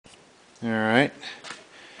Alright,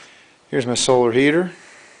 here's my solar heater,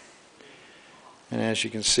 and as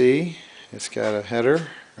you can see, it's got a header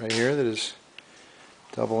right here that is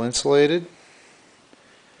double insulated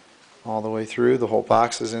all the way through. The whole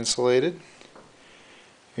box is insulated.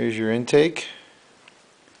 Here's your intake,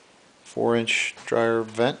 4-inch dryer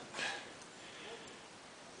vent,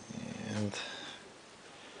 and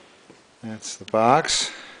that's the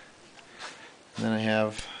box. And then I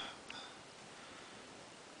have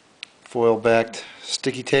foil backed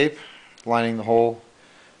sticky tape lining the whole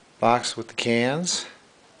box with the cans,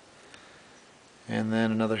 and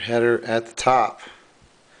then another header at the top,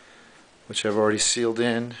 which I've already sealed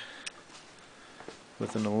in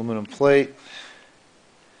with an aluminum plate,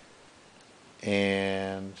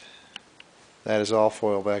 and that is all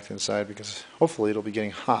foil backed inside because hopefully it'll be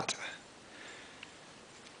getting hot.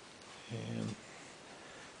 And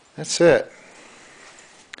that's it.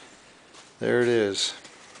 There it is,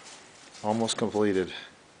 almost completed.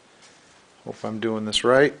 Hope I'm doing this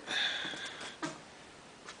right.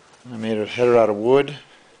 I made a header out of wood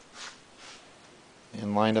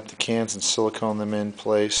and lined up the cans and silicone them in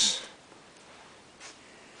place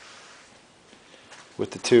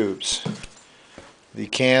with the tubes. The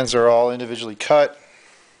cans are all individually cut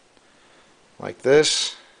like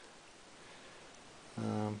this.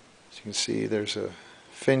 As you can see, there's a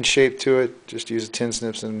fin shape to it. Just use the tin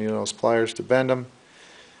snips and needle pliers to bend them,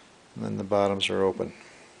 and then the bottoms are open.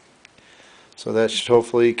 So that should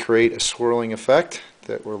hopefully create a swirling effect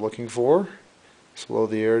that we're looking for. Slow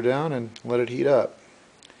the air down and let it heat up.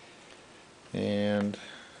 And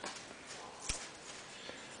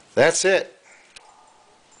that's it.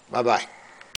 Bye-bye.